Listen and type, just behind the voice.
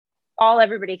all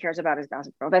everybody cares about is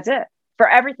Gossip Girl. That's it for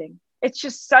everything. It's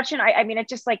just such an, I mean, it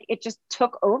just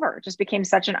took over. It just became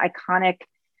such an iconic,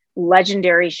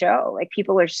 legendary show. Like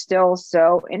people are still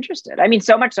so interested. I mean,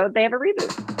 so much so that they have a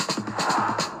reboot.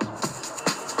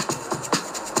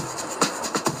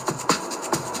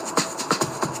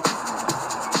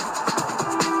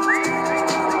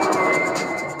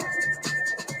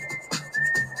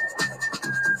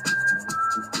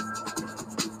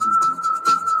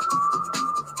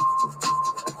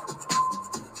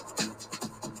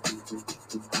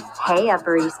 Hey,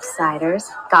 Upper East Siders,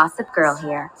 Gossip Girl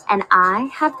here, and I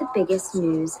have the biggest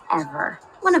news ever.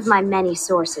 One of my many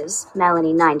sources,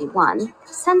 Melanie91,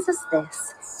 sends us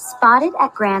this. Spotted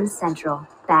at Grand Central,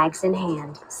 bags in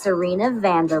hand, Serena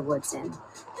Vanderwoodson.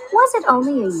 Was it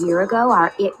only a year ago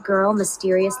our it girl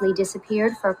mysteriously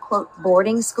disappeared for, quote,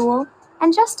 boarding school?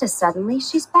 And just as suddenly,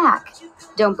 she's back.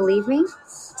 Don't believe me?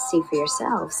 See for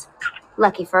yourselves.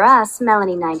 Lucky for us,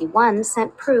 Melanie91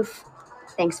 sent proof.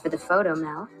 Thanks for the photo,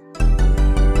 Mel.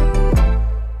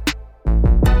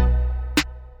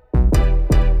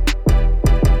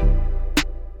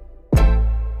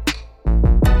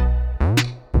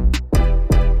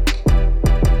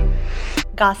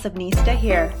 Gossipnista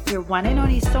here, your one and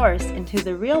only source into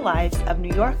the real lives of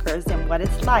New Yorkers and what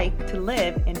it's like to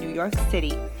live in New York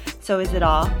City. So is it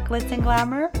all glitz and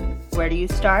glamour? Where do you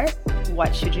start?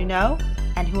 What should you know?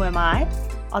 And who am I?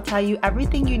 I'll tell you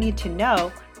everything you need to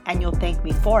know, and you'll thank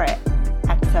me for it.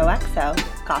 XOXO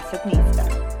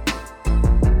Gossipnista.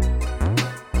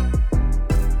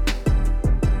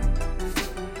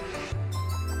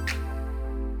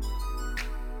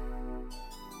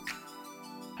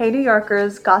 Hey New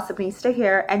Yorkers, Gossipnista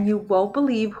here, and you won't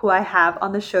believe who I have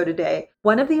on the show today.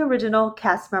 One of the original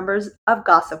cast members of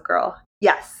Gossip Girl.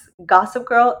 Yes, Gossip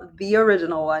Girl, the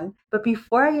original one. But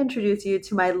before I introduce you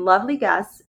to my lovely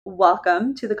guests,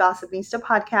 welcome to the Gossipnista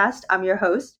podcast. I'm your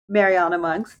host, Mariana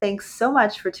Monks. Thanks so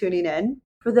much for tuning in.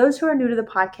 For those who are new to the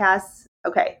podcast,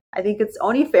 okay, I think it's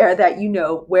only fair that you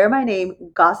know where my name,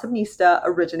 Gossipnista,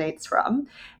 originates from.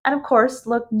 And of course,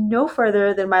 look no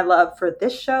further than my love for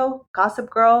this show, Gossip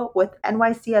Girl, with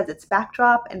NYC as its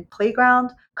backdrop and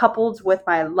playground, coupled with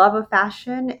my love of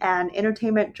fashion and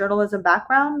entertainment journalism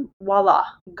background. Voila,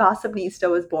 Gossipnista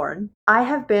was born. I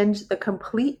have binged the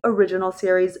complete original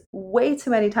series way too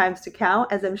many times to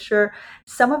count, as I'm sure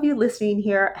some of you listening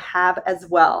here have as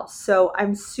well. So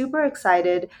I'm super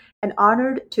excited and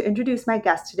honored to introduce my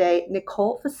guest today,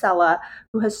 Nicole Fasella,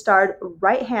 who has starred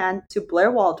right hand to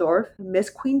Blair Waldorf, Miss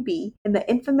Queen Bee, in the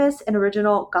infamous and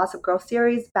original Gossip Girl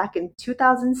series back in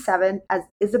 2007 as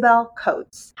Isabel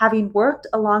Coates. Having worked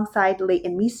alongside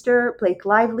Leighton Meester, Blake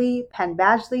Lively, Penn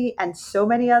Badgley, and so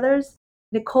many others,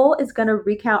 Nicole is going to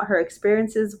recount her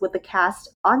experiences with the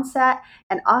cast on set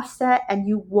and off set, and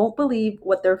you won't believe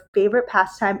what their favorite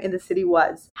pastime in the city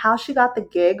was, how she got the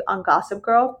gig on Gossip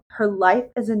Girl, her life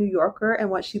as a New Yorker and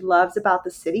what she loves about the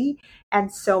city,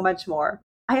 and so much more.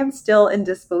 I am still in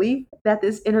disbelief that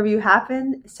this interview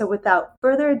happened, so without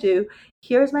further ado,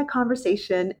 here's my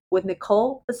conversation with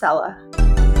Nicole Fasella.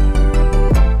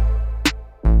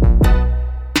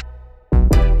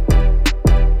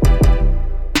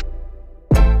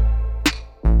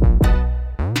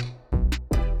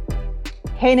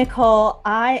 Hey, Nicole,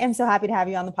 I am so happy to have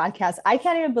you on the podcast. I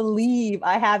can't even believe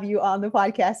I have you on the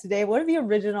podcast today. One of the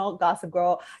original Gossip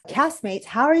Girl castmates.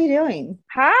 How are you doing?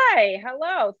 Hi,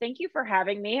 hello. Thank you for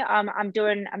having me. I'm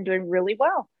doing really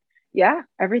well. Yeah,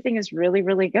 everything is really,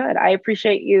 really good. I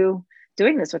appreciate you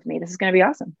doing this with me. This is going to be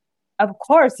awesome. Of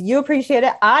course, you appreciate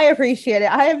it. I appreciate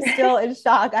it. I am still in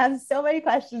shock. I have so many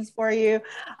questions for you.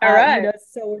 All right.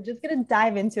 So we're just going to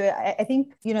dive into it. I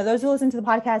think, those who listen to the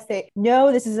podcast, they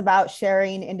know this is about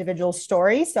sharing individual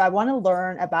stories. So I want to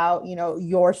learn about,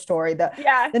 your story, the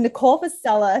Nicole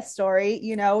Fasella story,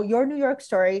 your New York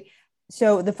story.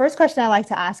 So the first question I like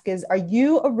to ask is, are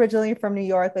you originally from New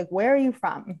York? Like, where are you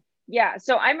from? Yeah.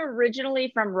 So I'm originally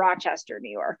from Rochester,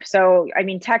 New York. So, I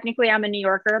mean, technically I'm a New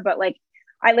Yorker, but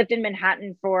I lived in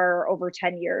Manhattan for over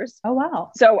 10 years. Oh, wow.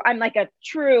 So I'm like a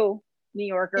true New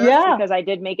Yorker because I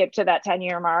did make it to that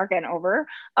 10-year mark and over.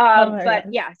 So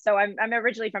I'm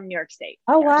originally from New York State.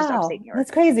 Oh, wow. Just upstate New York.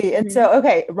 That's crazy. And so,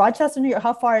 okay, Rochester, New York,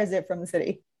 how far is it from the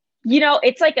city?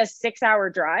 It's like a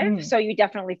 6-hour drive. So you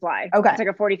definitely fly. Okay. It's like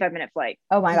a 45-minute flight.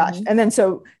 Oh my gosh. And then,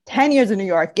 so 10 years in New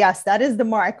York. Yes, that is the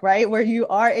mark, right? Where you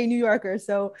are a New Yorker.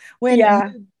 So when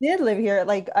you did live here,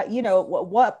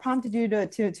 what prompted you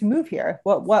to move here?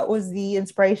 What was the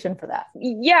inspiration for that?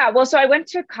 Yeah. Well, so I went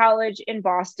to college in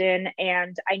Boston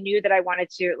and I knew that I wanted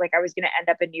to, I was going to end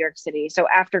up in New York City. So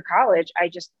after college, I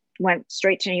just went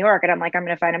straight to New York and I'm going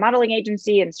to find a modeling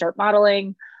agency and start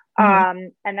modeling.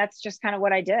 And that's just kind of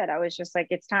what I did. I was just like,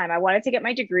 it's time. I wanted to get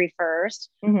my degree first.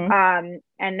 And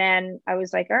then I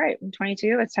was like, all right, I'm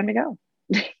 22. It's time to go.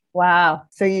 Wow.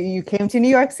 So you came to New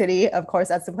York City. Of course,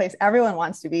 that's the place everyone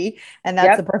wants to be. And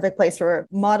that's the perfect place for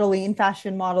modeling,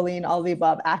 fashion modeling, all the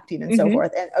above, acting and so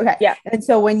forth. And okay. Yeah. And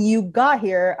so when you got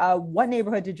here, what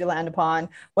neighborhood did you land upon?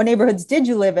 What neighborhoods did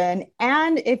you live in?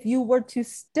 And if you were to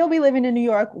still be living in New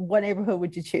York, what neighborhood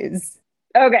would you choose?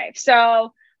 Okay.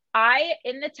 So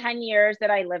in the 10 years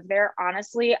that I lived there,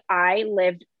 honestly, I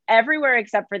lived everywhere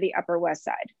except for the Upper West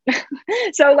Side.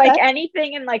 So like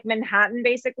anything in like Manhattan,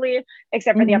 basically,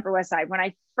 except for the Upper West Side. When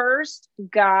I first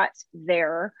got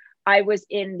there, I was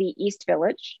in the East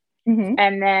Village.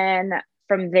 And then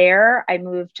from there, I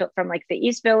moved from like the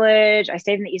East Village. I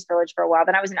stayed in the East Village for a while.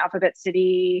 Then I was in Alphabet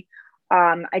City.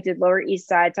 I did Lower East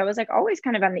Side. So I was like always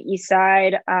kind of on the East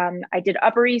Side. I did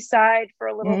Upper East Side for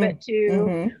a little bit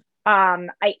too.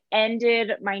 I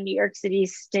ended my New York City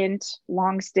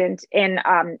long stint in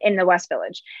the West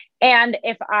Village. And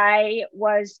I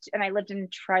lived in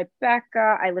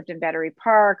Tribeca, I lived in Battery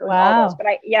Park, all those, but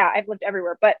I've lived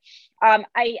everywhere. But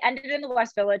I ended in the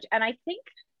West Village. And I think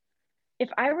if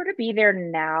I were to be there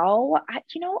now, I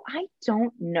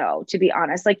don't know, to be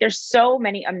honest. Like there's so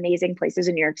many amazing places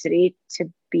in New York City to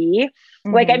be.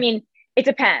 Like, I mean, it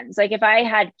depends. Like if I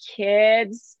had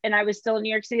kids and I was still in New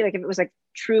York City, like if it was like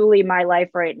truly my life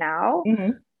right now,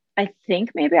 I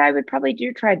think maybe I would probably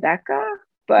do Tribeca,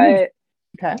 but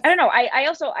I don't know.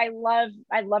 I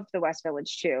loved the West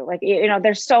Village too. Like,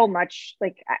 there's so much,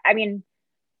 like, I mean,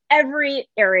 every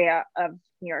area of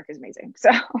New York is amazing. So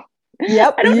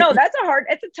I don't know.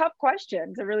 It's a tough question.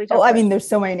 It's a really tough question. I mean, there's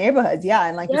so many neighborhoods. Yeah.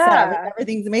 And like you said,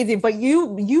 everything's amazing, but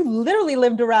you literally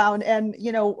lived around and,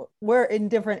 we're in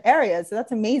different areas. So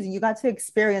that's amazing. You got to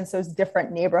experience those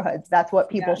different neighborhoods. That's what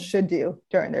people should do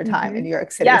during their time in New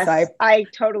York City. Yes, so I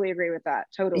totally agree with that.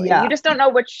 Totally. Yeah. You just don't know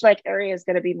which like area is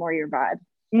going to be more your vibe.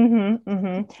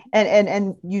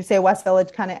 And you say West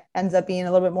Village kind of ends up being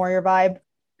a little bit more your vibe.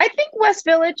 I think West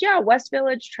Village. Yeah. West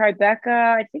Village, Tribeca.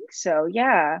 I think so.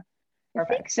 Yeah.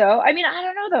 Perfect. I think so. I mean, I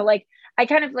don't know though. Like I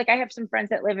kind of like, I have some friends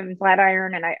that live in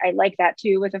Flatiron and I like that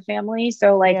too with a family.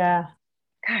 So like,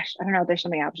 gosh, I don't know. There's so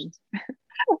many options.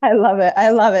 I love it.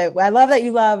 I love that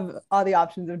you love all the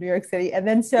options of New York City. And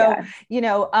then,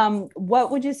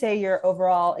 what would you say your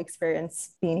overall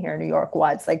experience being here in New York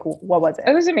was? Like, what was it?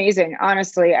 It was amazing,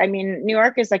 honestly. I mean, New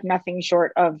York is like nothing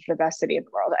short of the best city in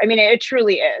the world. I mean, it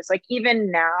truly is. Like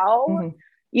even now,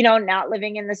 not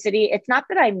living in the city, it's not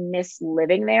that I miss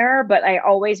living there, but I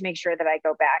always make sure that I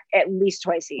go back at least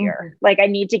twice a year. Like I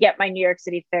need to get my New York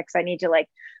City fix. I need to like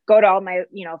go to all my,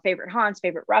 favorite haunts,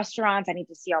 favorite restaurants. I need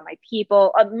to see all my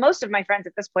people. Most of my friends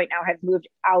at this point now have moved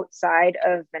outside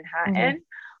of Manhattan.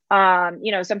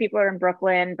 Some people are in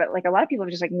Brooklyn, but like a lot of people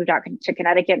have just like moved out to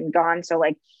Connecticut and gone. So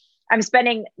like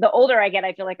the older I get,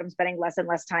 I feel like I'm spending less and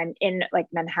less time in like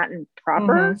Manhattan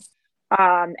proper.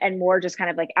 And more just kind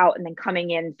of like out and then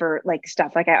coming in for like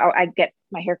stuff. Like I get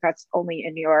my haircuts only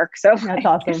in New York. So that's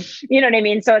awesome. You know what I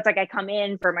mean? So it's like, I come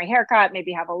in for my haircut,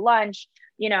 maybe have a lunch,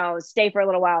 stay for a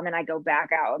little while and then I go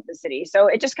back out of the city. So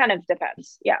it just kind of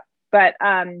depends. Yeah. But,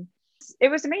 it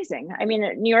was amazing. I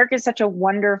mean, New York is such a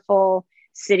wonderful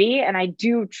city. And I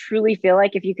do truly feel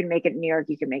like if you can make it in New York,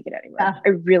 you can make it anywhere. I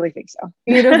really think so.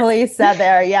 Beautifully said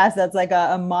there. Yes. That's like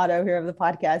a motto here of the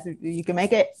podcast. If you can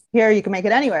make it here, you can make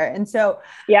it anywhere. And so,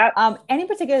 any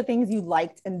particular things you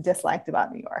liked and disliked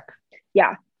about New York?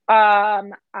 Yeah.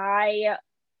 Well,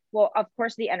 of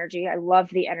course, the energy. I love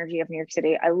the energy of New York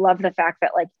City. I love the fact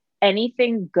that like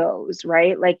anything goes,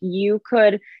 right? Like you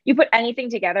put anything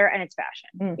together and it's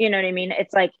fashion. You know what I mean?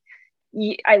 It's like,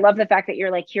 I love the fact that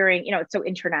you're like hearing, it's so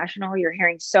international. You're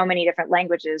hearing so many different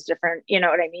languages, different,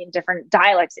 different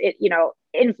dialects,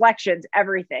 inflections,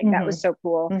 everything. That was so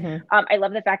cool. I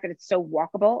love the fact that it's so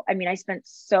walkable. I mean, I spent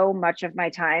so much of my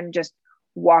time just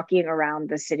walking around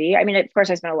the city. I mean, of course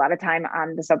I spent a lot of time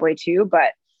on the subway too,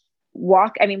 but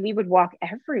we would walk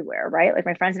everywhere, right? Like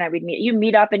my friends and I would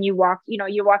meet up and you walk,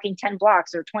 you're walking 10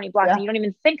 blocks or 20 blocks and you don't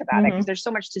even think about it because there's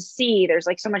so much to see. There's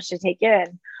like so much to take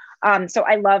in. So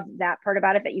I love that part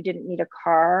about it, that you didn't need a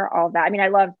car, all that. I mean, I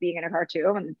love being in a car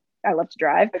too, and I love to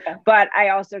drive, but I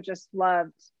also just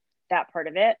loved that part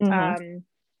of it.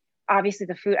 Obviously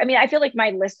the food. I mean, I feel like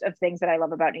my list of things that I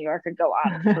love about New York could go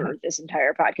on for this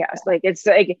entire podcast. Like it's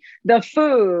like the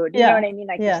food, you know what I mean?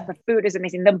 Like just the food is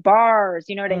amazing. The bars,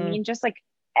 you know what I mean? Just like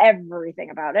everything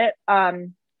about it.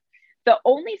 The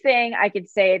only thing I could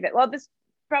say this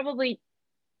probably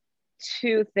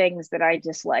two things that I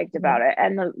disliked about it.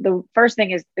 And the first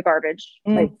thing is the garbage.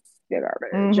 Like the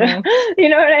garbage. You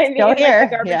know what I mean? Still here. Like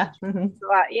the garbage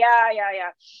Yeah.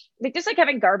 Yeah. Like just like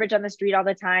having garbage on the street all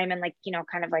the time and like, you know,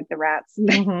 kind of like the rats and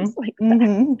things like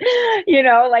that. You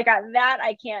know, like that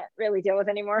I can't really deal with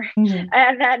anymore.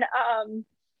 And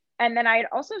then I'd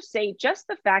also say just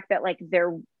the fact that like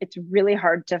it's really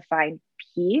hard to find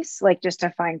peace, like just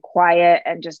to find quiet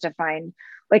and just to find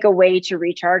like a way to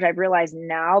recharge. I've realized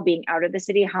now being out of the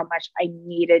city how much I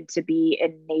needed to be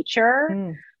in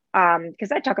nature.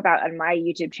 Because I talk about on my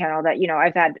YouTube channel that, you know,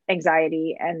 I've had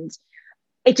anxiety and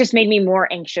it just made me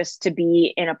more anxious to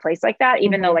be in a place like that,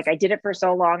 even though like I did it for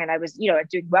so long and I was, you know,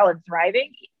 doing well and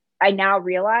thriving. I now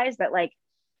realize that like,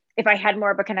 if I had more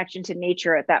of a connection to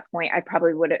nature at that point, I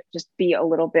probably would just be a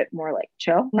little bit more like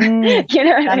chill. You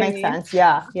know, that makes sense.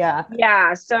 Yeah.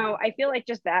 Yeah. So I feel like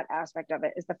just that aspect of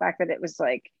it is the fact that it was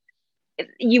like,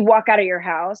 you walk out of your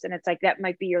house and it's like, that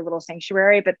might be your little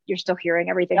sanctuary, but you're still hearing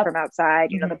everything from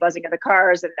outside, you know, the buzzing of the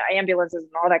cars and the ambulances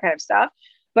and all that kind of stuff.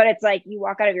 But it's like, you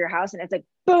walk out of your house and it's like,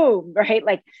 boom, right?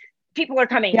 Like people are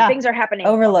coming, things are happening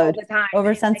overload all the time.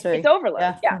 Oversensory. It's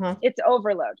overload. It's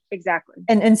overload. Exactly.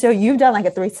 And so you've done like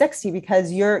a 360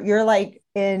 because you're like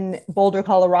in Boulder,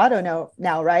 Colorado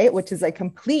now, right? Which is like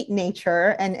complete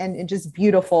nature and just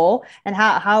beautiful. And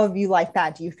how have you liked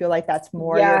that? Do you feel like that's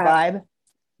more your vibe?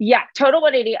 Yeah, total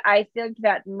 180. I think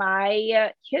that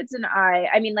my kids and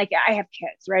I mean, like I have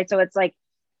kids, right? So it's like,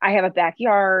 I have a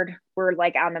backyard. We're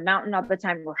like on the mountain all the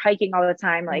time. We're hiking all the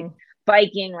time, like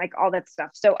biking, like all that stuff.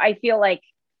 So I feel like,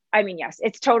 I mean, yes,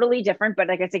 it's totally different, but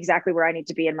like, it's exactly where I need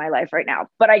to be in my life right now.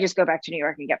 But I just go back to New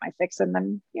York and get my fix and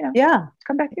then, you know,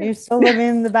 come back here. You're still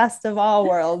living the best of all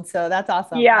worlds. So that's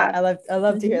awesome. Yeah. I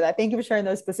love to hear that. Thank you for sharing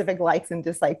those specific likes and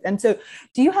dislikes. And so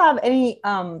do you have any,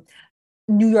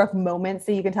 New York moments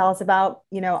that you can tell us about,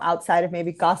 you know, outside of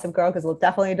maybe Gossip Girl, because we'll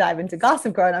definitely dive into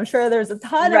Gossip Girl. And I'm sure there's a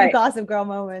ton of Gossip Girl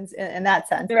moments in that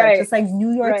sense, but just like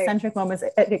New York centric moments.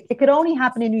 It could only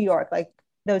happen in New York, like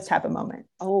those type of moments.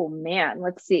 Oh man,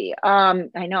 let's see.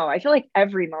 I know, I feel like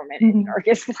every moment in New York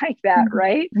is like that,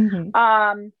 right?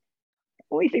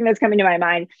 Only thing that's coming to my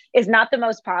mind is not the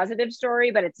most positive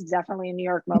story, but it's definitely a New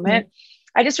York moment.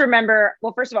 I just remember,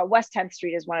 well, first of all, West 10th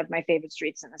Street is one of my favorite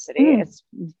streets in the city. It's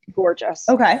gorgeous.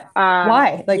 Okay.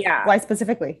 Why? Like, why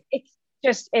specifically?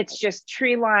 It's just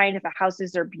tree lined. The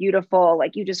houses are beautiful.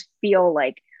 Like you just feel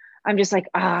like, I'm just like,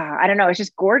 I don't know. It's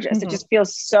just gorgeous. It just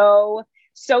feels so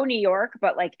New York,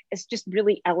 but like, it's just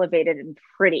really elevated and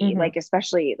pretty, like,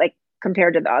 especially like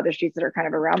compared to the other streets that are kind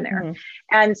of around there.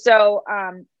 And so,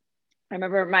 I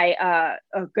remember my,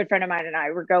 a good friend of mine and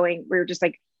I we were just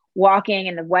like walking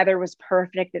and the weather was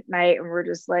perfect at night. And we're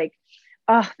just like,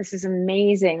 oh, this is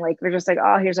amazing. Like, we're just like,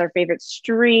 oh, here's our favorite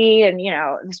street. And, you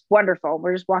know, it's wonderful.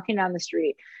 We're just walking down the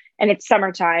street and it's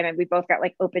summertime and we both got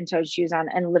like open toed shoes on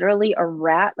and literally a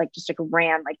rat, like just like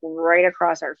ran like right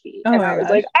across our feet. And I was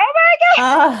like, oh my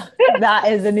God. That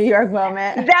is a New York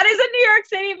moment. That is a New York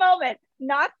City moment.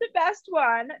 Not the best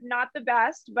one, not the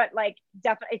best, but like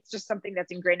definitely, it's just something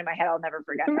that's ingrained in my head. I'll never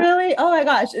forget that. Really? Oh my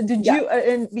gosh. Did you,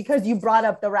 and because you brought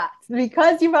up the rats,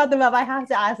 because you brought them up, I have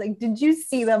to ask, like, did you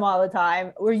see them all the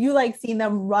time? Were you like seeing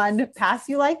them run past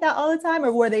you like that all the time?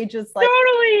 Or were they just like.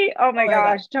 Totally. Oh my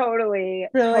gosh. Totally.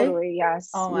 Really? Totally.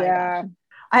 Yes. Oh my gosh.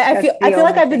 I feel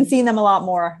like I've been seeing them a lot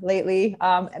more lately.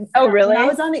 Oh, really? When I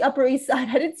was on the Upper East Side,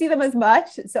 I didn't see them as much.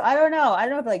 So I don't know. I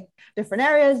don't know if like different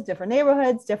areas, different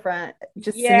neighborhoods, different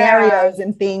just scenarios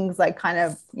and things like kind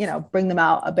of, you know, bring them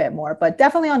out a bit more, but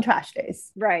definitely on trash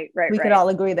days. Right. We could all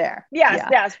agree there.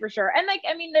 Yes, for sure. And like,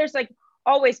 I mean, there's like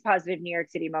always positive New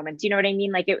York City moments. You know what I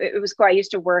mean? Like it was cool. I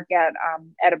used to work at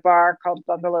a bar called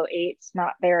Bungalow 8. It's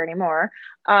not there anymore.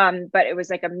 But it was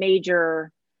like a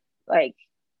major, like,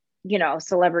 you know,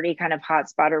 celebrity kind of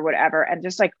hotspot or whatever. And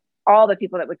just like all the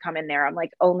people that would come in there, I'm like,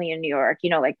 only in New York,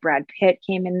 you know, like Brad Pitt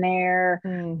came in there,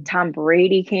 Tom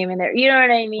Brady came in there, you know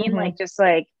what I mean? Like, just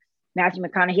like Matthew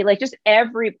McConaughey, like just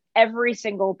every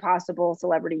single possible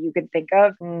celebrity you could think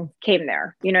of came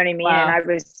there, you know what I mean? Wow. And I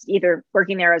was either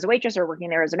working there as a waitress or working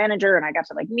there as a manager, and I got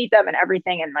to like meet them and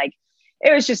everything. And like,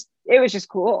 it was just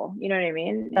cool. You know what I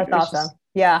mean? That's awesome.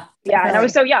 Yeah. And I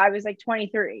was like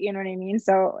 23, you know what I mean?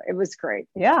 So it was great.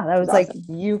 Yeah. That was like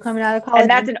awesome. You coming out of college.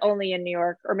 And that's only in New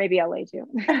York or maybe LA too.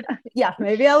 Yeah.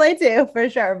 Maybe LA too,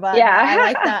 for sure. But yeah, I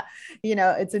like that, you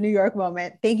know, it's a New York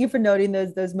moment. Thank you for noting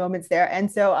those moments there. And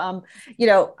so, you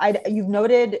know, you've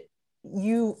noted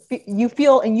you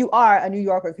feel, and you are a New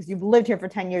Yorker because you've lived here for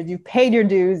 10 years, you've paid your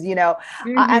dues, you know.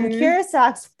 I'm curious to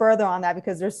ask further on that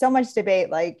because there's so much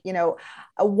debate, like, you know,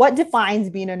 what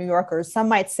defines being a New Yorker? Some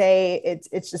might say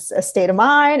it's just a state of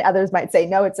mind. Others might say,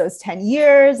 no, it's those 10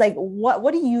 years. Like,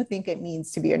 what do you think it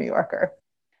means to be a New Yorker?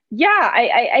 Yeah,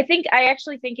 I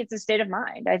actually think it's a state of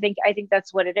mind. I think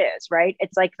that's what it is, right?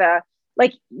 It's like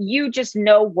like you just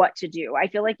know what to do. I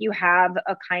feel like you have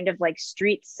a kind of like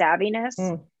street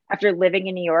savviness after living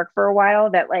in New York for a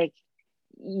while that like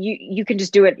you can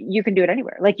just do it. You can do it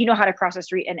anywhere. Like you know how to cross a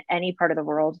street in any part of the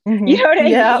world. You know what I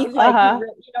mean? Like you know what I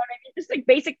mean? Just like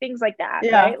basic things like that,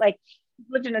 right? Like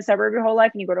lived in a suburb your whole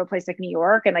life and you go to a place like New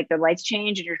York and like the lights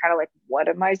change and you're kind of like, what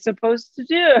am I supposed to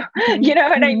do? You know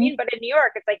what I mean? But in New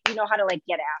York, it's like, you know how to like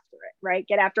get after it, right?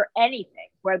 Get after anything,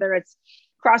 whether it's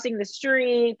crossing the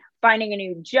street, finding a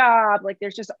new job, like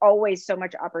there's just always so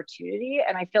much opportunity.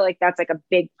 And I feel like that's like a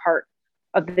big part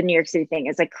of the New York City thing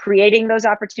is like creating those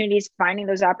opportunities, finding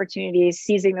those opportunities,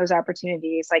 seizing those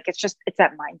opportunities. Like it's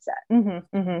that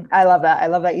mindset. I love that. I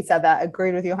love that you said that.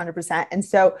 Agreed with you 100%. And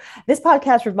so this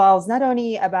podcast revolves not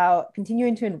only about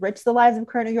continuing to enrich the lives of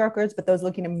current New Yorkers, but those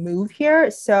looking to move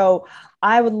here. So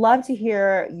I would love to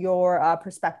hear your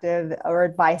perspective or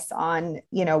advice on,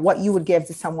 you know, what you would give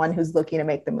to someone who's looking to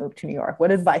make the move to New York.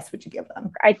 What advice would you give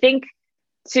them? I think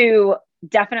to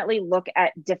definitely look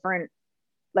at different,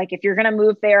 like if you're going to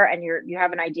move there and you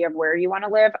have an idea of where you want to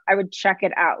live, I would check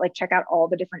it out, like check out all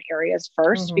the different areas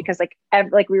first, because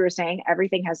like we were saying,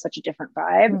 everything has such a different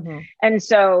vibe. And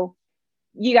so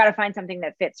you got to find something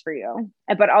that fits for you,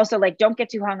 but also like, don't get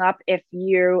too hung up. If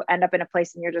you end up in a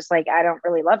place and you're just like, I don't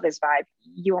really love this vibe,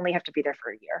 you only have to be there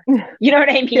for a year. You know what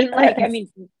I mean? Like, I mean,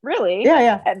 really,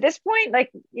 at this point,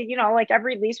 like, you know, like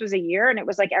every lease was a year and it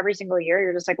was like every single year,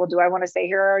 you're just like, well, do I want to stay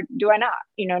here or do I not?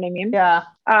 You know what I mean? Yeah.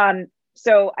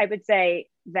 So I would say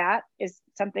that is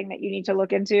something that you need to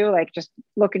look into, like just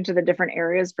look into the different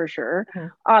areas for sure.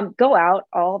 Go out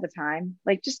all the time,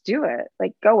 like just do it,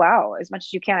 like go out as much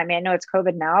as you can. I mean, I know it's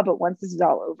COVID now, but once this is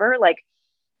all over, like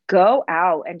go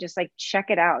out and just like check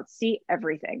it out, see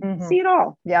everything, see it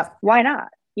all. Yeah. Why not?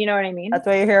 You know what I mean? That's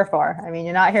what you're here for. I mean,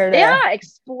 you're not here to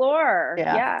explore.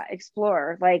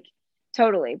 Explore. Like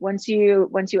totally. Once you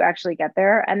actually get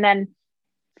there. And then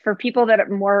for people that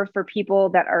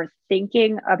are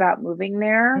thinking about moving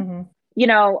there, you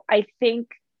know, I think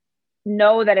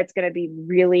know that it's going to be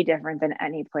really different than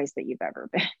any place that you've ever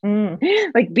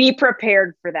been. Like be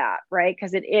prepared for that, right?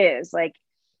 Because it is like,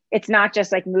 it's not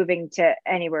just like moving to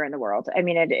anywhere in the world. I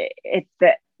mean, it's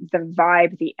the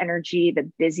vibe, the energy,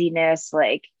 the busyness,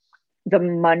 like the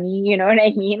money, you know what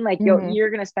I mean? Like you're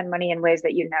going to spend money in ways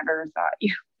that you never thought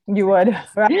you would.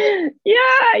 Right?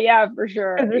 Yeah, for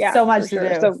sure. There's so much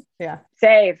to do.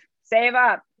 So save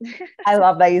up. I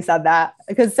love that you said that,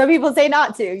 because some people say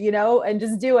not to, you know, and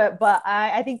just do it. But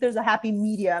I think there's a happy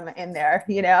medium in there,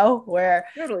 you know, where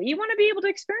totally you want to be able to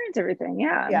experience everything.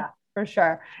 Yeah, for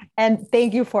sure. And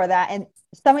thank you for that. And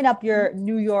summing up your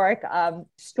New York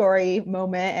story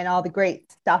moment and all the great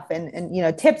stuff and you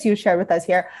know, tips you shared with us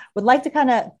here, would like to kind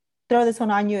of throw this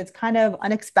one on you. It's kind of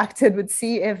unexpected, but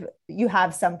see if you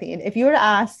have something. If you were to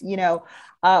ask, you know,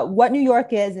 what New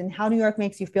York is and how New York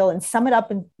makes you feel, and sum it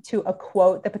up into a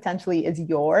quote that potentially is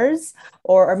yours,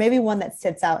 or maybe one that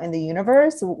sits out in the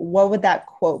universe, what would that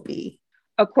quote be?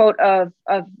 A quote of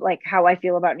like how I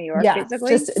feel about New York,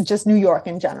 basically? Just New York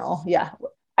in general. Yeah.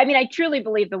 I mean, I truly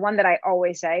believe the one that I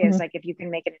always say is like, if you can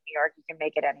make it in New York, you can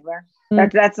make it anywhere.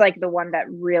 That's like the one that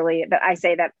I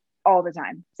say that all the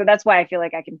time. So that's why I feel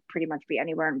like I can pretty much be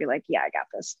anywhere and be like, yeah, I got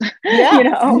this. Yeah, you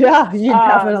know? Yeah, you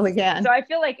definitely can. So I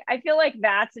feel like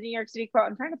that's a New York City quote.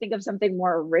 I'm trying to think of something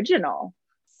more original.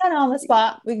 Kind of on the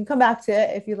spot. We can come back to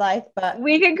it if you like, but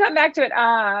we can come back to it.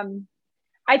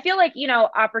 I feel like, you know,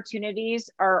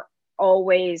 opportunities are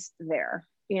always there.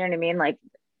 You know what I mean? Like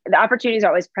the opportunity is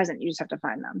always present. You just have to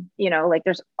find them. You know, like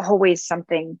there's always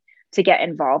something to get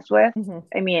involved with.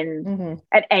 I mean,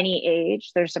 at any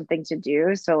age, there's something to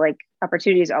do. So like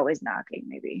opportunity is always knocking,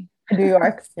 maybe. New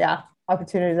York. Yeah.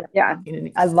 Opportunities. Yeah.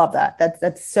 I love that.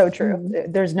 That's so true.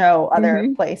 There's no other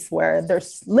place where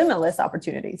there's limitless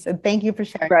opportunities. So thank you for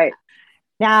sharing. Right.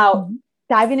 Now,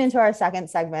 diving into our second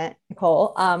segment,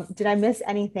 Nicole, did I miss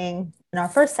anything in our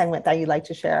first segment that you'd like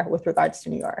to share with regards to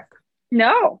New York?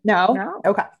 No.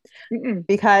 Okay.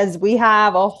 Because we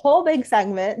have a whole big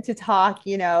segment to talk,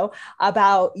 you know,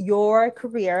 about your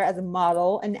career as a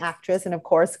model and actress, and of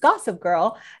course, Gossip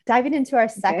Girl. Diving into our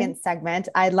second segment,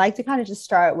 I'd like to kind of just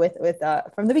start with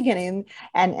from the beginning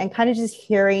and kind of just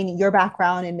hearing your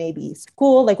background and maybe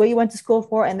school, like what you went to school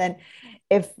for, and then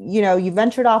if, you know, you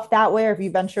ventured off that way, or if you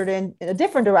ventured in a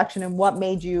different direction, and what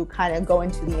made you kind of go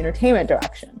into the entertainment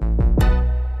direction.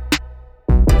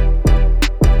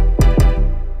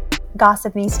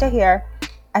 Gossipnista here.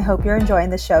 I hope you're enjoying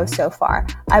the show so far.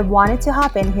 I wanted to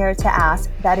hop in here to ask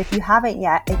that if you haven't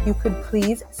yet, if you could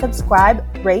please subscribe,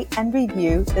 rate, and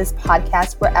review this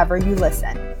podcast wherever you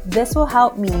listen. This will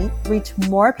help me reach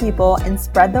more people and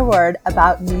spread the word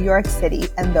about New York City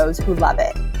and those who love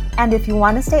it. And if you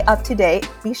want to stay up to date,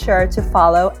 be sure to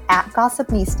follow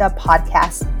 @Gossipnista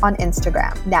Podcast on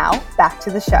Instagram. Now, back to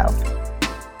the show.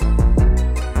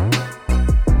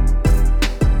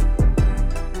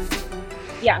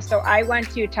 Yeah, so I went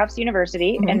to Tufts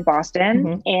University in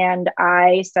Boston, and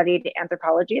I studied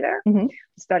anthropology there,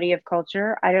 study of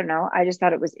culture. I don't know. I just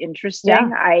thought it was interesting.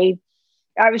 Yeah.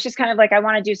 I was just kind of like, I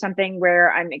want to do something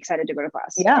where I'm excited to go to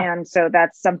class. Yeah. And so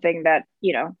that's something that,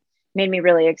 made me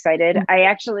really excited. I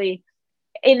actually,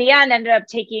 in the end, ended up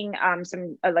taking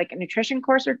some like a nutrition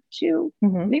course or two.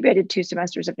 Maybe I did 2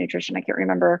 semesters of nutrition. I can't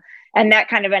remember. And that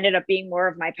kind of ended up being more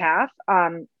of my path.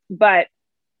 But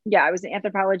yeah, I was an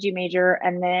anthropology major.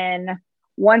 And then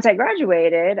once I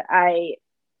graduated, I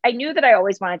knew that I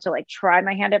always wanted to like try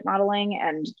my hand at modeling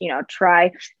and,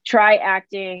 try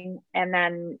acting. And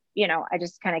then, I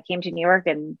just kind of came to New York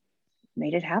and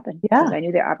made it happen. Yeah. Because I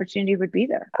knew the opportunity would be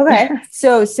there. Okay.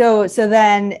 So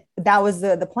then that was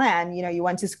the plan. You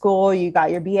went to school, you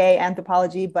got your BA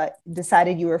anthropology, but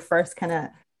decided you were first kind of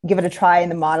give it a try in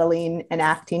the modeling and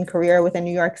acting career within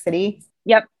New York City.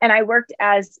 Yep. And I worked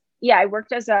as a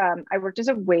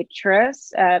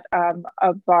waitress at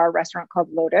a bar restaurant called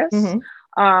Lotus.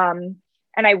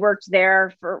 And I worked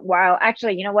there for a while.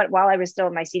 Actually, you know what? While I was still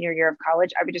in my senior year of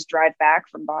college, I would just drive back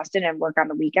from Boston and work on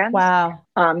the weekends. Wow.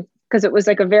 Because it was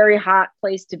like a very hot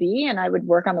place to be. And I would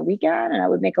work on the weekend and I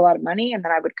would make a lot of money. And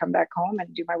then I would come back home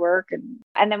and do my work.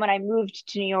 And then when I moved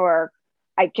to New York,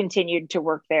 I continued to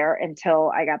work there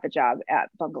until I got the job at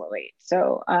Bungalow 8.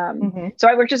 So, so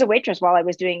I worked as a waitress while I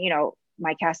was doing,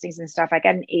 my castings and stuff. I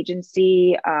got an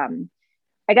agency.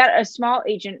 I got a small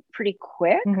agent pretty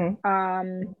quick.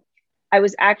 I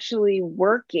was actually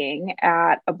working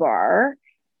at a bar,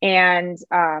 and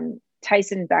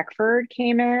Tyson Beckford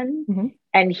came in,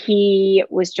 and he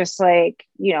was just like,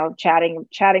 chatting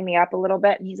me up a little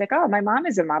bit. And he's like, "Oh, my mom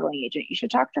is a modeling agent. You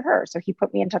should talk to her." So he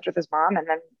put me in touch with his mom, and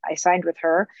then I signed with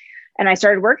her. And I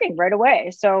started working right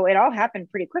away. So it all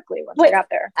happened pretty quickly once I got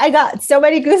there. I got so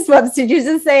many goosebumps. Did you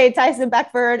just say Tyson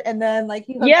Beckford and then like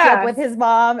he hooked you up with his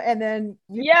mom and then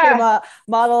you became a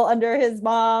model under his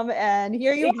mom and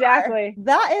here you are.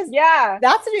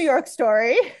 That's a New York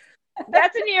story.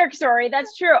 That's a New York story.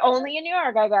 That's true. Only in New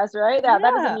York, I guess, right? That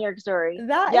is a New York story.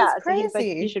 That is crazy. So he's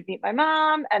like, you should meet my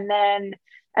mom. And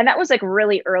that was like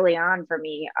really early on for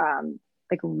me.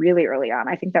 Like really early on.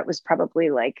 I think that was probably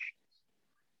like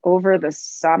over the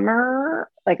summer,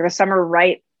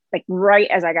 right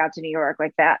as I got to New York,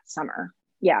 like that summer.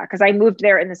 Yeah. Cause I moved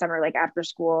there in the summer, like after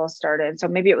school started. So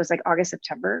maybe it was like August,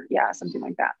 September. Yeah. Something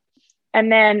like that.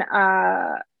 And then,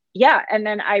 and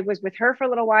then I was with her for a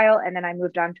little while and then I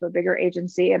moved on to a bigger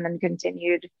agency and then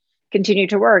continued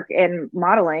to work in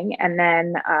modeling. And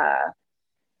then,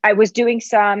 I was doing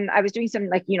some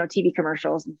like, TV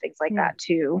commercials and things like that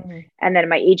too. And then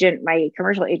my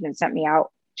commercial agent sent me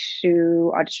out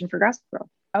to audition for Gossip Girl.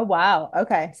 Oh, wow.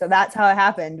 Okay. So that's how it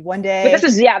happened one day. But this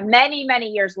is, many, many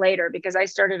years later because I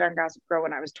started on Gossip Girl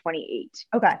when I was 28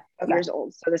 years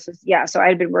old. So this is, so I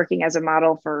had been working as a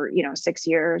model for, 6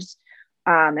 years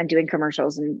and doing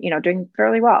commercials and, doing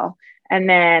fairly well. And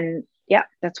then,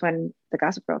 that's when the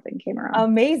Gossip Girl thing came around.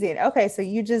 Amazing. Okay. So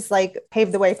you just like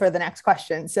paved the way for the next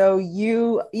question. So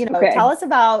tell us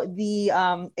about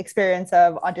the experience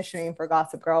of auditioning for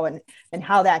Gossip Girl and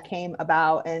how that came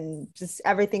about and just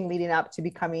everything leading up to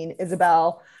becoming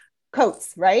Isabel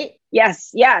Coates, right?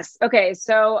 Yes. Okay.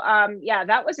 So,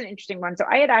 that was an interesting one. So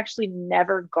I had actually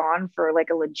never gone for like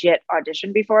a legit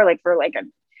audition before, like for like a,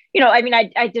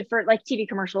 I did for like TV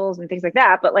commercials and things like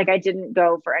that, but like I didn't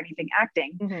go for anything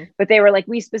acting. But they were like,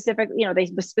 they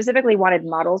specifically wanted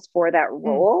models for that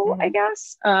role, I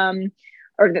guess.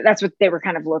 Or that's what they were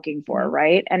kind of looking for,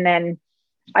 right? And then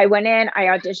I went in, I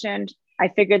auditioned. I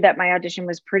figured that my audition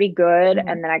was pretty good,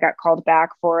 and then I got called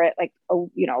back for it like a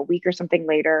week or something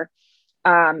later.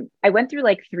 I went through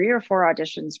like 3 or 4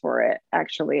 auditions for it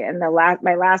actually, and my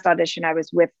last audition I was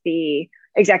with the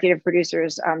executive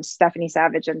producers, Stephanie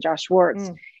Savage and Josh Schwartz.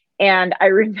 And I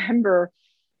remember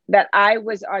that I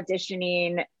was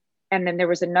auditioning and then there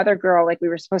was another girl, like we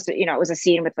were supposed to, it was a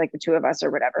scene with like the 2 of us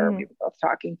or whatever. We were both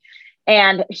talking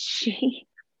and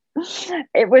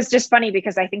it was just funny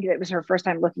because I think it was her first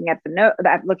time looking at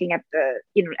at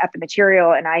the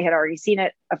material and I had already seen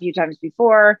it a few times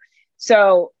before.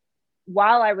 So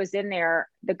while I was in there,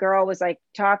 the girl was like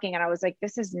talking and I was like,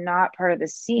 this is not part of the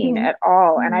scene at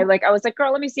all. And I was like,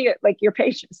 girl, let me see it, like your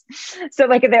pages. So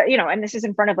like there, you know, and this is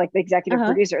in front of like the executive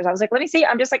producers. I was like, let me see.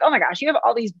 I'm just like, oh my gosh, you have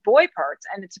all these boy parts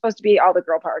and it's supposed to be all the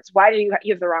girl parts. Why do you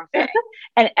have the wrong thing?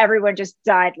 And everyone just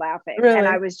died laughing. Really? And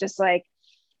I was just like,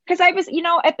 because I was, you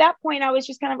know, at that point, I was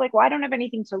just kind of like, well, I don't have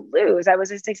anything to lose. I was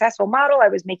a successful model. I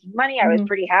was making money. I was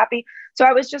pretty happy. So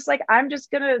I was just like, I'm just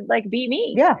going to like be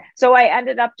me. Yeah. So I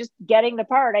ended up just getting the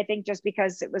part, I think, just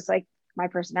because it was like my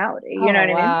personality. You know what I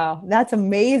mean? Wow. That's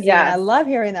amazing. Yeah. I love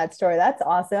hearing that story. That's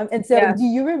awesome. And so do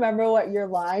you remember what your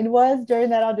line was during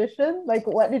that audition? Like,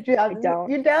 what did you have?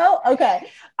 You don't? Okay.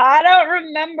 I don't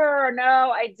remember.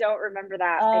 No, I don't remember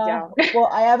that. I don't. Well,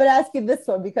 I haven't asked you this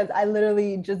one because I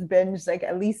literally just binged like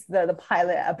at least the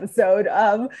pilot episode.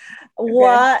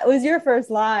 What was your first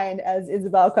line as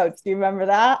Isabel Coates? Do you remember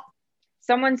that?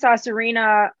 Someone saw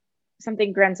Serena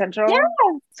something Grand Central. Yeah.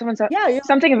 Someone saw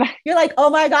something about. You're like, oh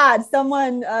my God,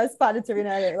 someone spotted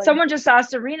Serena. Like, someone just saw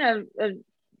Serena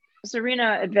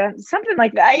advance, something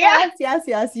like that.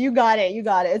 Yes. You got it.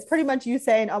 It's pretty much you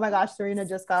saying, oh my gosh, Serena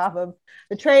just got off of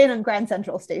the train on Grand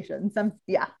Central Station.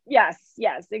 Yes,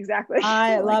 exactly.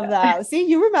 I love that. See,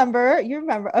 you remember.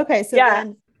 Okay, so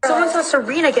then someone saw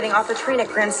Serena getting off the train at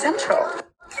Grand Central.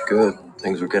 Good.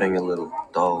 Things were getting a little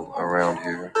dull around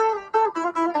here.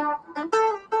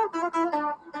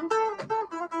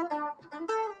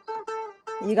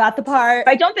 You got the part.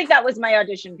 I don't think that was my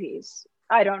audition piece.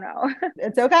 I don't know.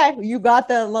 It's okay. You got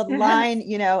the line,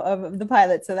 you know, of the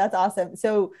pilot. So that's awesome.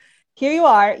 So here you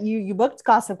are, you booked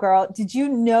Gossip Girl. Did you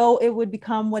know it would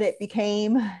become what it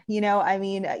became? You know, I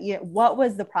mean, what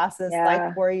was the process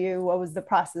like for you? What was the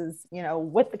process, you know,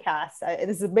 with the cast?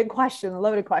 This is a big question, a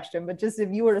loaded question, but just if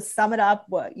you were to sum it up,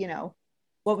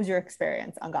 what was your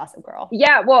experience on Gossip Girl?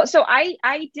 Yeah, well, so I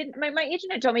didn't, my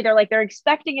agent had told me they're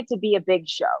expecting it to be a big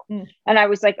show. And I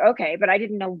was like, okay, but I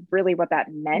didn't know really what that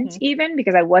meant even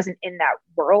because I wasn't in that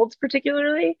world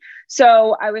particularly.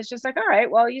 So I was just like, all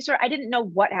right, well, I didn't know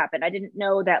what happened. I didn't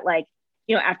know that like,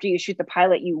 you know, after you shoot the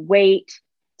pilot, you wait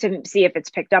to see if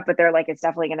it's picked up, but they're like, it's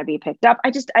definitely going to be picked up.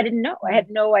 I didn't know. I had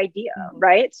no idea.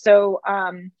 Right. So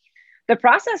the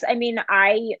process, I mean,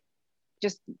 I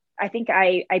think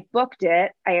I booked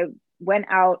it. I went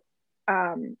out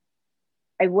and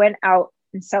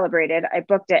celebrated. I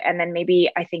booked it. And then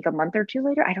maybe I think a month or two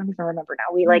later, I don't even remember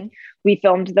now. We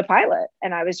filmed the pilot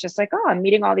and I was just like, oh, I'm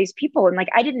meeting all these people. And like,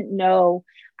 I didn't know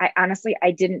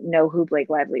who Blake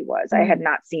Lively was. I had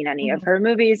not seen any of her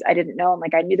movies. I didn't know.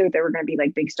 I knew that there were going to be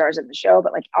like big stars in the show,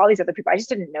 but like all these other people, I just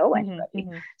didn't know anybody.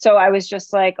 So I was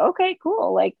just like, okay,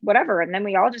 cool. Like whatever. And then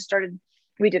we all just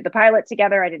we did the pilot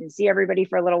together. I didn't see everybody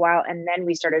for a little while. And then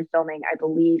we started filming, I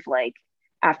believe, like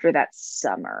after that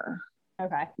summer.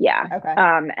 Okay. Yeah. Okay.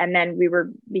 And then we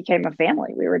became a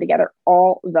family. We were together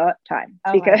all the time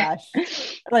because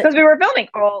we were filming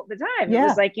all the time. Yeah. It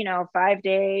was like, 5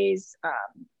 days.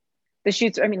 The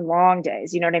shoots, long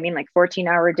days, you know what I mean? Like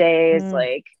 14-hour days,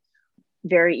 like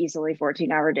very easily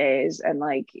 14-hour days. And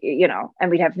like, and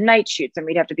we'd have night shoots and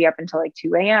we'd have to be up until like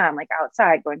 2 a.m. like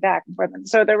outside going back and forth. And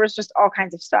so there was just all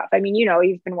kinds of stuff.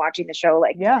 You've been watching the show,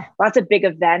 like lots of big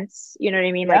events, you know what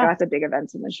I mean? Like lots of big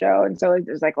events in the show. And so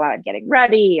there's like a lot of getting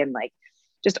ready and like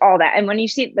just all that. And when you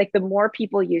see like the more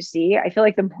people you see, I feel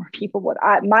like the more people,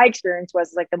 my experience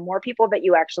was like the more people that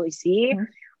you actually see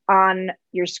on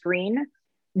your screen,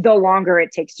 the longer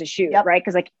it takes to shoot, right?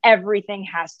 Because like everything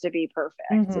has to be perfect.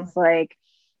 It's like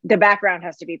the background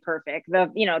has to be perfect.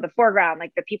 The foreground,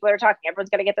 like the people that are talking, everyone's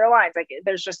got to get their lines. Like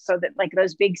there's just so that like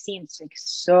those big scenes take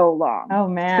so long. Oh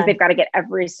man, because they've got to get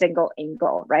every single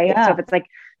angle, right? Yeah. So if it's like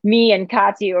me and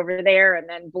Katya over there, and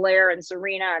then Blair and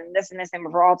Serena and this, and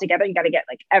we're all together, you got to get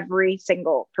like every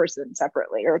single person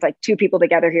separately, or it's like 2 people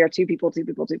together here, 2 people.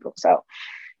 So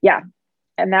yeah,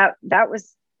 and that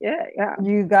was. Yeah.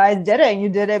 You guys did it. You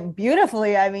did it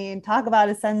beautifully. Talk about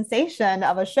a sensation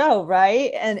of a show, right?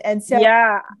 And so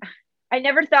yeah, I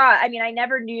never thought, I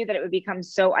never knew that it would become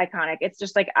so iconic. It's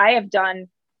just like I have done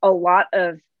a lot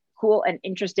of cool and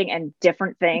interesting and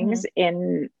different things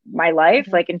in my life,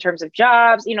 like in terms of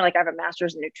jobs, like I have a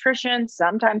master's in nutrition.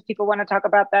 Sometimes people want to talk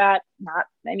about that.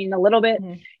 A little bit,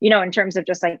 in terms of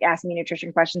just like asking me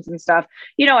nutrition questions and stuff.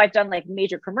 I've done like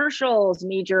major commercials,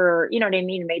 major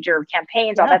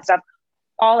campaigns, all that stuff.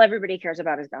 All everybody cares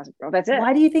about is Gossip Girl. That's it.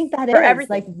 Why do you think that is? Everything.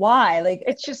 Like, why? Like,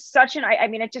 it's just such an,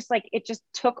 it just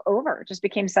took over. It just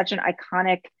became such an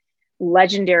iconic,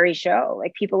 legendary show.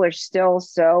 Like people are still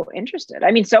so interested.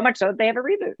 So much so that they have a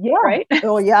reboot. Yeah. Right.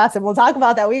 Oh yes. And we'll talk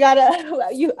about that. We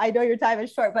gotta, I know your time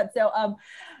is short, but so,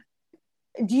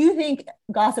 do you think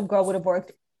Gossip Girl would have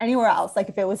worked anywhere else, like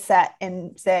if it was set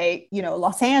in, say,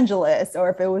 Los Angeles, or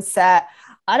if it was set,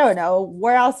 I don't know,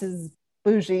 where else is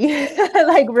bougie,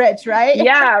 like rich, right?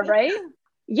 Yeah, right.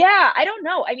 Yeah, I don't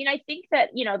know. I mean, I think that,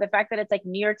 the fact that it's like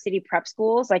New York City prep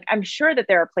schools, like I'm sure that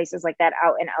there are places like that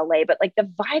out in LA, but like the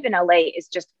vibe in LA is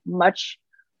just much,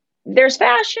 there's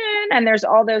fashion and there's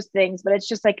all those things, but it's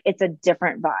just like, it's a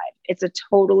different vibe. It's a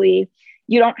totally,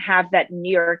 you don't have that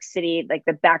New York City, like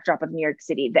the backdrop of New York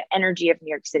City, the energy of New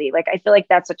York City. Like, I feel like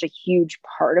that's such a huge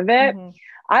part of it. Mm-hmm.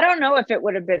 I don't know if it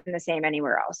would have been the same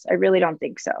anywhere else. I really don't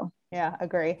think so. Yeah,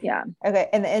 agree. Yeah. Okay.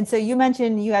 And so you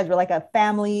mentioned you guys were like a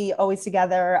family, always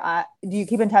together. Do you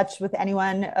keep in touch with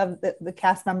anyone of the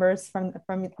cast members from?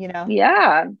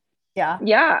 Yeah. Yeah.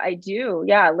 Yeah, I do.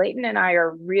 Yeah. Leighton and I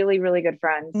are really, really good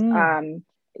friends.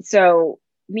 So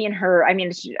me and her, I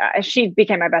mean, she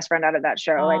became my best friend out of that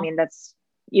show. I mean, that's,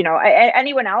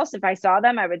 anyone else, if I saw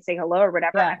them, I would say hello or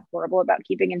whatever. Yeah. I'm horrible about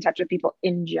keeping in touch with people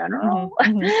in general,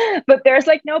 but there's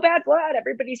like no bad blood.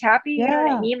 Everybody's happy. You know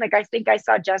what I mean? Like, I think I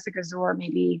saw Jessica Zor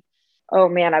maybe, oh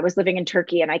man, I was living in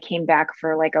Turkey and I came back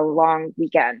for like a long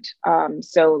weekend.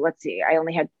 So let's see, I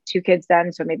only had 2 kids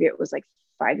then. So maybe it was like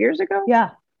 5 years ago.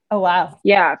 Yeah. Oh, wow.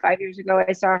 Yeah. 5 years ago,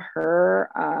 I saw her.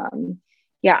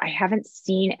 Yeah, I haven't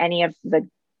seen any of the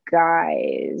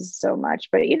guys so much,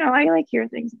 but I like hear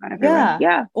things about everyone.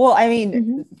 Yeah. Well, I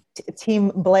mean,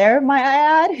 Team Blair, might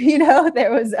I add,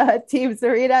 there was Team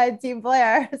Serena and Team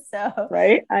Blair. So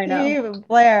right. I know. Team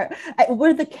Blair.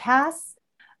 Were the cast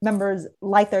members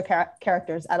like their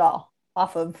characters at all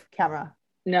off of camera?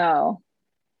 No,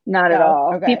 not at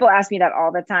all. Okay. People ask me that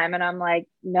all the time and I'm like,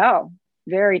 no,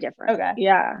 very different. Okay.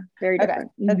 Yeah. Very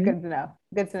different. Okay. That's good to know.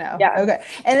 Good to know. Yeah. Okay.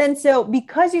 And then, so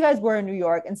because you guys were in New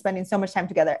York and spending so much time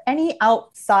together, any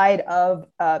outside of,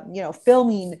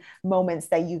 filming moments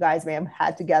that you guys may have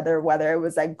had together, whether it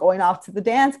was like going off to the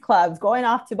dance clubs, going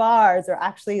off to bars, or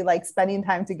actually like spending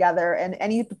time together, and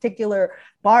any particular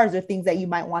bars or things that you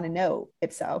might want to know,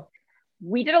 if so?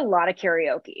 We did a lot of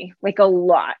karaoke, like a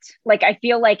lot. Like, I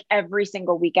feel like every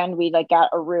single weekend we like got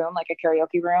a room, like a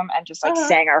karaoke room, and just like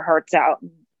sang our hearts out,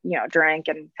 and, drank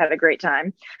and had a great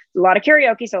time. A lot of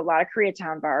karaoke. So a lot of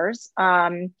Koreatown bars.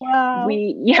 Wow.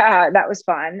 That was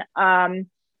fun.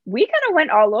 We kind of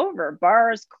went all over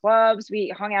bars, clubs.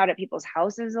 We hung out at people's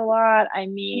houses a lot. I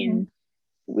mean,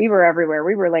 we were everywhere.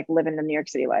 We were like living the New York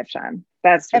City lifetime.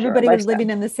 That's everybody was living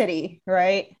in the city,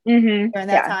 right? During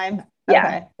that time.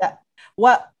 Okay. Yeah.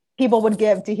 What people would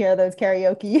give to hear those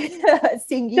karaoke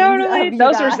singing. Totally.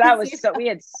 We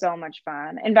had so much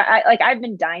fun. And I've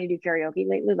been dying to do karaoke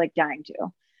lately, like dying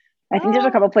to. I think there's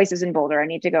a couple places in Boulder. I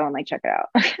need to go and like check it out.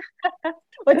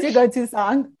 What's your go-to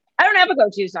song? I don't have a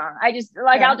go-to song. I just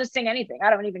I'll just sing anything. I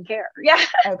don't even care. Yeah.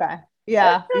 Okay.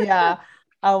 Yeah. Yeah.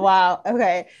 Oh, wow.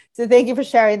 Okay. So thank you for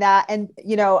sharing that. And,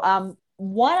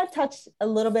 want to touch a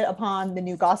little bit upon the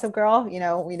new Gossip Girl. We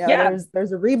know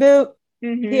there's a reboot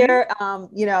here.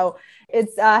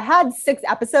 It's had 6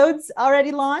 episodes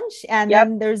already launched, and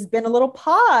then there's been a little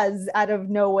pause out of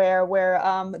nowhere where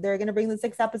they're going to bring the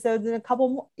 6 episodes in a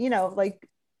couple,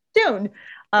 soon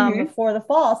for the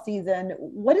fall season.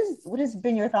 What has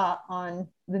been your thought on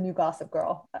the new Gossip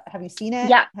Girl? Have you seen it?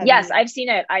 Yeah. Yes, I've seen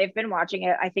it. I have been watching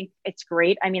it. I think it's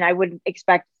great. I mean, I would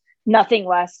expect nothing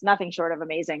short of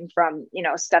amazing from,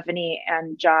 Stephanie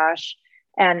and Josh.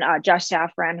 And Josh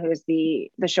Safran, who is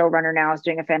the showrunner now, is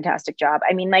doing a fantastic job.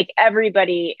 I mean, like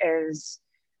everybody is,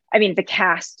 the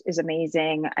cast is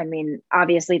amazing. I mean,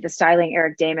 obviously the styling,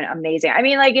 Eric Damon, amazing. I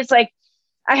mean, like, it's like,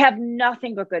 I have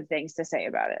nothing but good things to say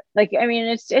about it. Like, I mean,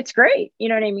 it's great. You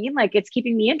know what I mean? Like, it's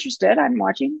keeping me interested. I'm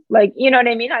watching, like, you know what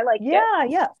I mean? I like it. Yeah. I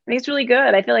think it's really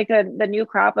good. I feel like the new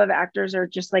crop of actors are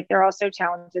just like, they're all so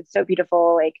talented, so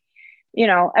beautiful. Like,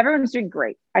 everyone's doing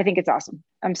great. I think it's awesome.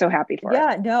 I'm so happy for it.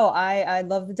 Yeah, no, I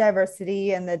love the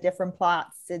diversity and the different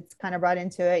plots it's kind of brought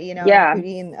into it,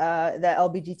 including the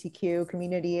LGBTQ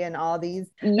community and all these.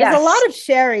 There's a lot of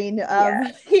sharing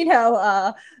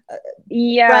of,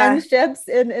 friendships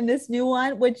in this new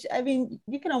one, which, I mean,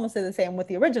 you can almost say the same with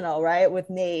the original, right? With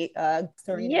Nate,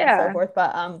 Serena, and so forth.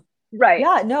 But right.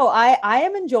 Yeah, no, I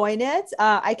am enjoying it.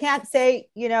 I can't say,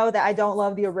 that I don't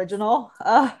love the original,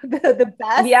 the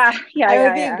best. I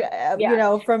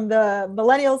think, from the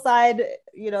millennial side,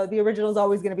 the original is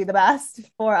always going to be the best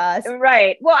for us.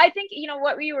 Right. Well, I think,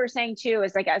 what we were saying too,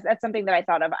 is like, that's something that I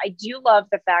thought of. I do love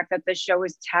the fact that the show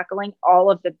is tackling all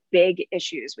of the big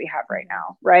issues we have right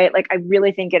now. Right. Like, I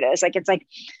really think it is like, it's like,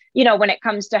 when it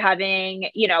comes to having,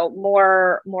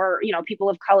 more, people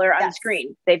of color on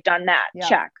screen, they've done that.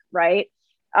 Check. Right.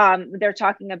 They're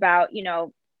talking about,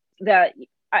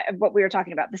 what we were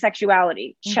talking about, the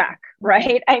sexuality, check, Mm-hmm.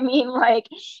 right? I mean, like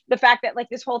the fact that like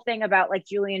this whole thing about like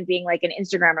Julian being like an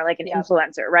Instagrammer, like an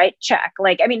influencer, right? Check.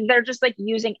 Like, I mean, they're just like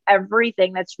using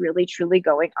everything that's really, truly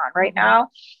going on right now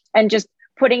and just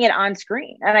putting it on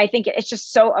screen. And I think it's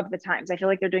just so of the times. I feel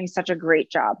like they're doing such a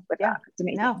great job with that. It's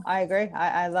amazing. No, I agree.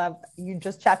 I love, you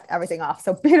just checked everything off.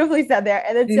 So beautifully said there.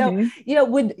 And then, so, you know,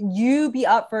 would you be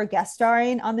up for guest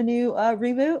starring on the new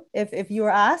reboot? If you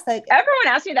were asked, like everyone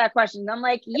asked me that question. I'm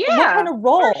like, yeah, what kind of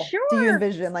role sure. do you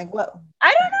envision? Like what?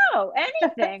 I don't know,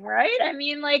 anything, right? I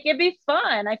mean, like it'd be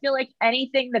fun. I feel like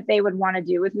anything that they would want to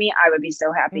do with me, I would be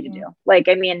so happy to do. Like,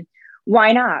 I mean,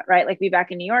 why not, right? Like be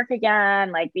back in New York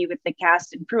again, like be with the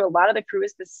cast and crew. A lot of the crew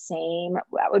is the same.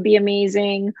 That would be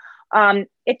amazing.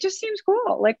 It just seems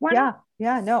cool. Like, why not?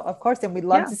 Yeah, no, of course. And we'd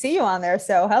love to see you on there.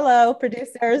 So hello,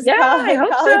 producers. Yeah, I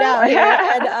hope so. Down here.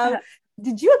 And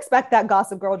did you expect that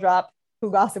Gossip Girl drop, who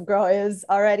Gossip Girl is,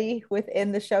 already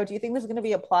within the show? Do you think there's going to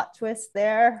be a plot twist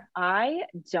there? I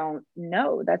don't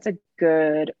know. That's a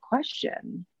good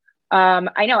question.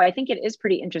 I know. I think it is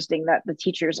pretty interesting that the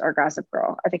teachers are Gossip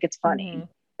Girl. I think it's funny.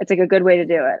 It's like a good way to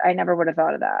do it. I never would have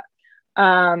thought of that.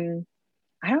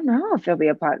 I don't know if there'll be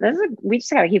a plot. We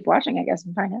just got to keep watching, I guess,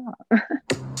 and find out.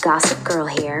 Gossip Girl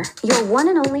here, your one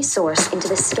and only source into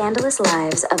the scandalous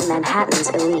lives of Manhattan's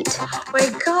elite. My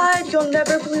God, you'll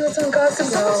never believe what's on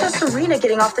Gossip Girl. Someone saw Serena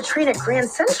getting off the train at Grand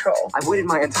Central. I've waited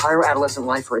my entire adolescent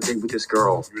life for a date with this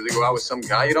girl. You really go out with some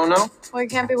guy you don't know? Well, you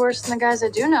can't be worse than the guys I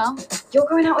do know. You're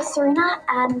going out with Serena,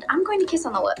 and I'm going to kiss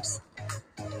on the lips.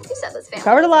 You said this family.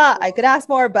 Covered a lot. I could ask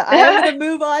more, but I'm going to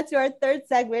move on to our third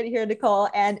segment here, Nicole.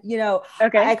 And, you know,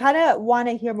 I kind of want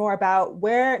to hear more about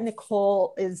where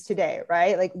Nicole is today,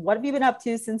 right? Like, what have you been up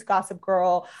to since Gossip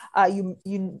Girl?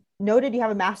 You noted you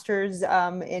have a master's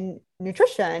in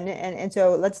nutrition. And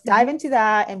so let's dive into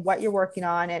that and what you're working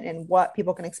on and what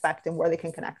people can expect and where they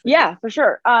can connect with you. For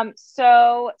sure.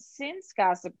 So since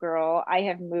Gossip Girl, I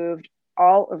have moved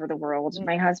all over the world.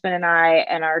 My husband and I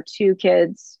and our two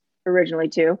kids, originally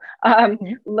two,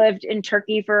 lived in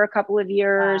Turkey for a couple of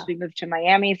years. We moved to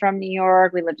Miami from New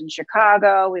York. We lived in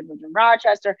Chicago. We lived in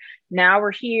Rochester. Now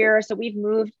we're here. So we've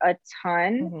moved a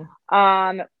ton,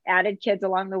 added kids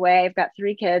along the way. I've got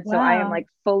 3 kids. So I am like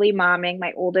fully momming.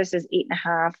 My oldest is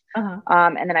 8.5.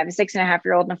 And then I have a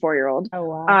 6.5-year-old and a 4-year-old. Oh,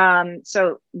 wow.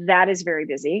 So that is very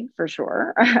busy for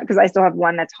sure. Cause I still have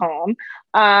one that's home.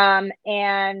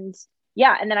 And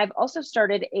then I've also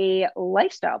started a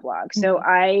lifestyle blog. So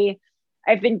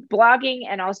I've been blogging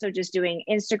and also just doing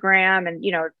Instagram and,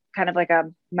 you know, kind of like a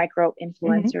micro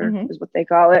influencer is what they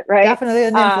call it. Right. Definitely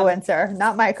an influencer,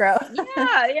 not micro.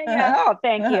 Yeah. Oh,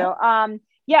 thank you.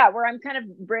 Where I'm kind of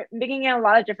bringing in a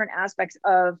lot of different aspects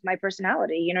of my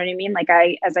personality. You know what I mean? Like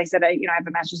as I said, I have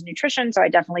a master's in nutrition. So I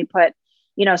definitely put,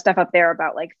 you know, stuff up there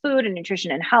about like food and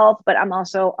nutrition and health, but I'm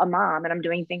also a mom and I'm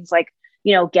doing things like,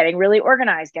 you know, getting really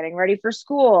organized, getting ready for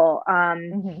school.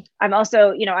 I'm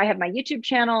also, you know, I have my YouTube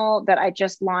channel that I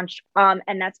just launched,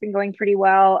 and that's been going pretty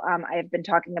well. I've been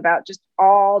talking about just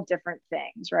all different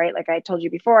things, right? Like I told you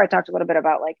before, I talked a little bit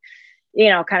about like, you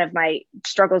know, kind of my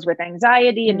struggles with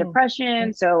anxiety and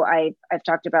depression. So I've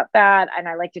talked about that, and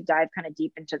I like to dive kind of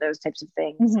deep into those types of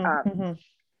things,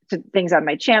 to things on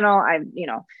my channel. I've, you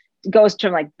know, goes to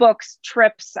like books,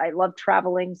 trips. I love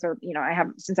traveling. So, you know,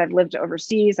 since I've lived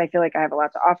overseas, I feel like I have a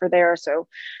lot to offer there. So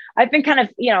I've been kind of,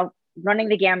 you know, running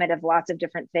the gamut of lots of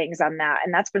different things on that.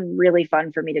 And that's been really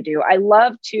fun for me to do. I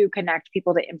love to connect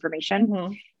people to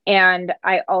information. And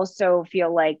I also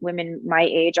feel like women my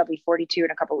age, I'll be 42 in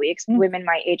a couple of weeks, women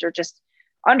my age are just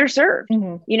underserved.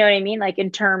 You know what I mean? Like in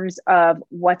terms of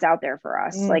what's out there for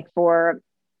us, like for,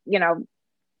 you know,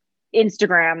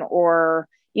 Instagram or,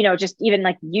 you know, just even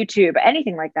like YouTube,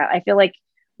 anything like that. I feel like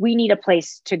we need a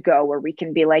place to go where we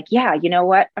can be like, yeah, you know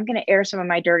what? I'm going to air some of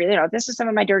my dirty, you know, this is some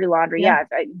of my dirty laundry.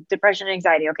 Depression and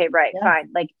anxiety. Okay. Right. Fine.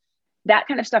 Like that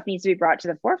kind of stuff needs to be brought to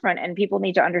the forefront, and people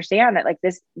need to understand that like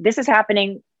this is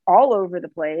happening all over the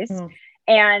place.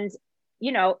 And,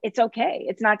 you know, it's okay.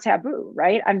 It's not taboo,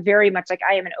 right? I'm very much like,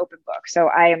 I am an open book. So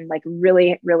I am like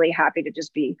really, really happy to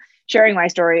just be sharing my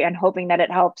story and hoping that it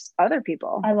helps other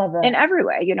people. I love it in every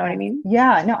way. You know what I mean?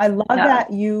 Yeah, no, I love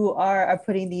that you are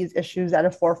putting these issues at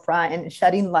a forefront and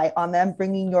shedding light on them,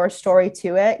 bringing your story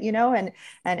to it, you know, and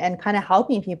kind of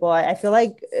helping people. I feel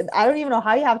like I don't even know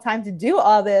how you have time to do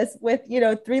all this with, you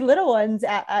know, 3 little ones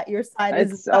at your side.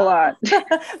 It's a lot.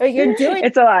 You're doing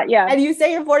it's a lot. Yeah. And you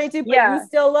say you're 42, but you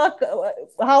still look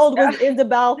how old was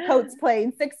Isabel Coates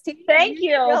playing? 16? Thank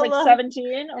you. I was like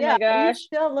 17. Oh my gosh. You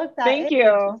still look that Thank age.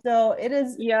 you. So it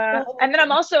is. Yeah. And then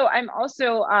I'm also I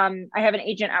have an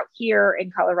agent out here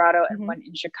in Colorado and one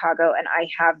in Chicago, and I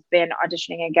have been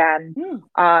auditioning again,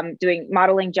 doing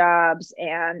modeling jobs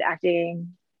and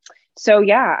acting. So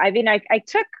yeah, I mean, I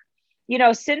took,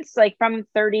 since like from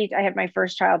 30, I had my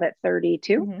first child at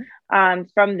 32.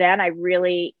 From then I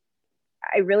really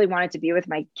wanted to be with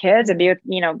my kids and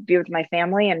be with my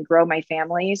family and grow my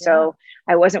family. So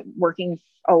I wasn't working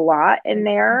a lot in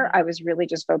there. I was really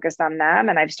just focused on them.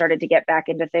 And I've started to get back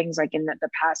into things like in the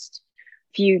past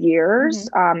few years.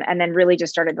 And then really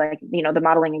just started like, the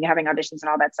modeling and having auditions and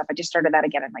all that stuff. I just started that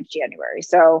again in like January.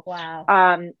 So,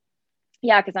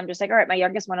 yeah, cause I'm just like, all right, my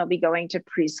youngest one will be going to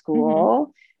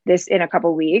preschool this in a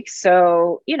couple weeks.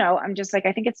 So, I'm just like,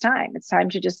 I think it's time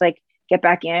to just like get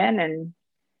back in and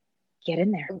get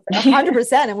in there.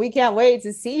 100%. And we can't wait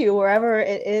to see you wherever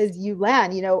it is you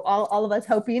land. All of us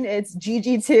hoping it's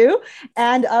Gigi too,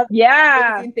 and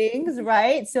amazing things,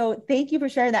 right? So thank you for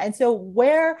sharing that. And so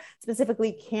where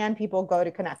specifically can people go to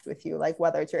connect with you? Like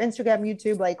whether it's your Instagram,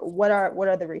 YouTube, like what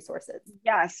are the resources?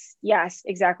 Yes,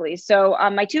 exactly. So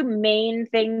my two main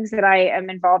things that I am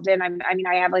involved in,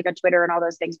 I have like a Twitter and all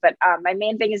those things, but my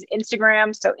main thing is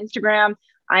Instagram. So Instagram,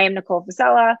 I am Nicole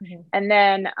Fasella. And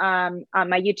then on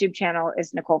my YouTube channel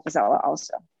is Nicole Fasella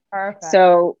also. Perfect.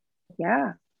 So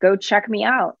yeah, go check me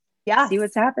out. Yeah. See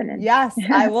what's happening. Yes,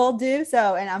 I will do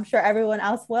so. And I'm sure everyone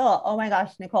else will. Oh my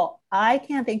gosh, Nicole, I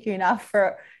can't thank you enough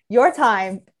for your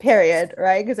time, period.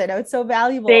 Right. Because I know it's so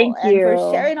valuable. Thank you. And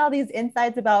for sharing all these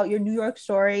insights about your New York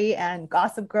story and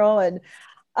Gossip Girl. And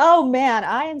oh man,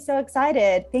 I am so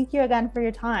excited. Thank you again for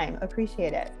your time.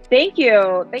 Appreciate it. Thank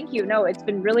you. No, it's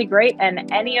been really great.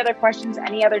 And any other questions,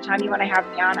 any other time you want to have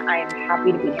me on, I am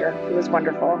happy to be here. It was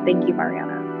wonderful. Thank you,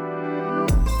 Mariana.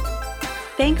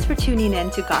 Thanks for tuning in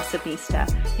to Gossipnista.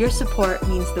 Your support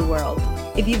means the world.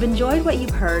 If you've enjoyed what you've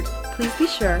heard, please be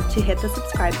sure to hit the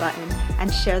subscribe button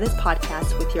and share this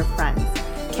podcast with your friends.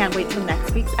 Can't wait till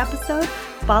next week's episode?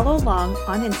 Follow along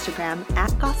on Instagram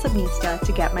at Gossipnista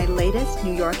to get my latest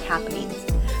New York happenings.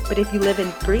 But if you live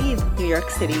and breathe New York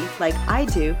City like I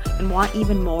do and want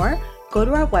even more, go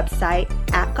to our website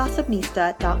at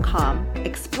gossipnista.com,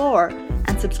 explore,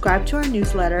 and subscribe to our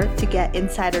newsletter to get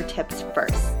insider tips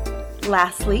first.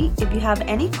 Lastly, if you have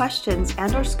any questions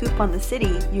and or scoop on the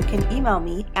city, you can email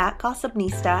me at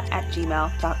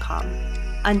gossipnista@gmail.com.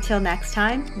 Until next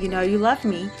time, you know you love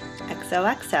me.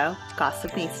 XOXO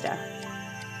Gossipnista.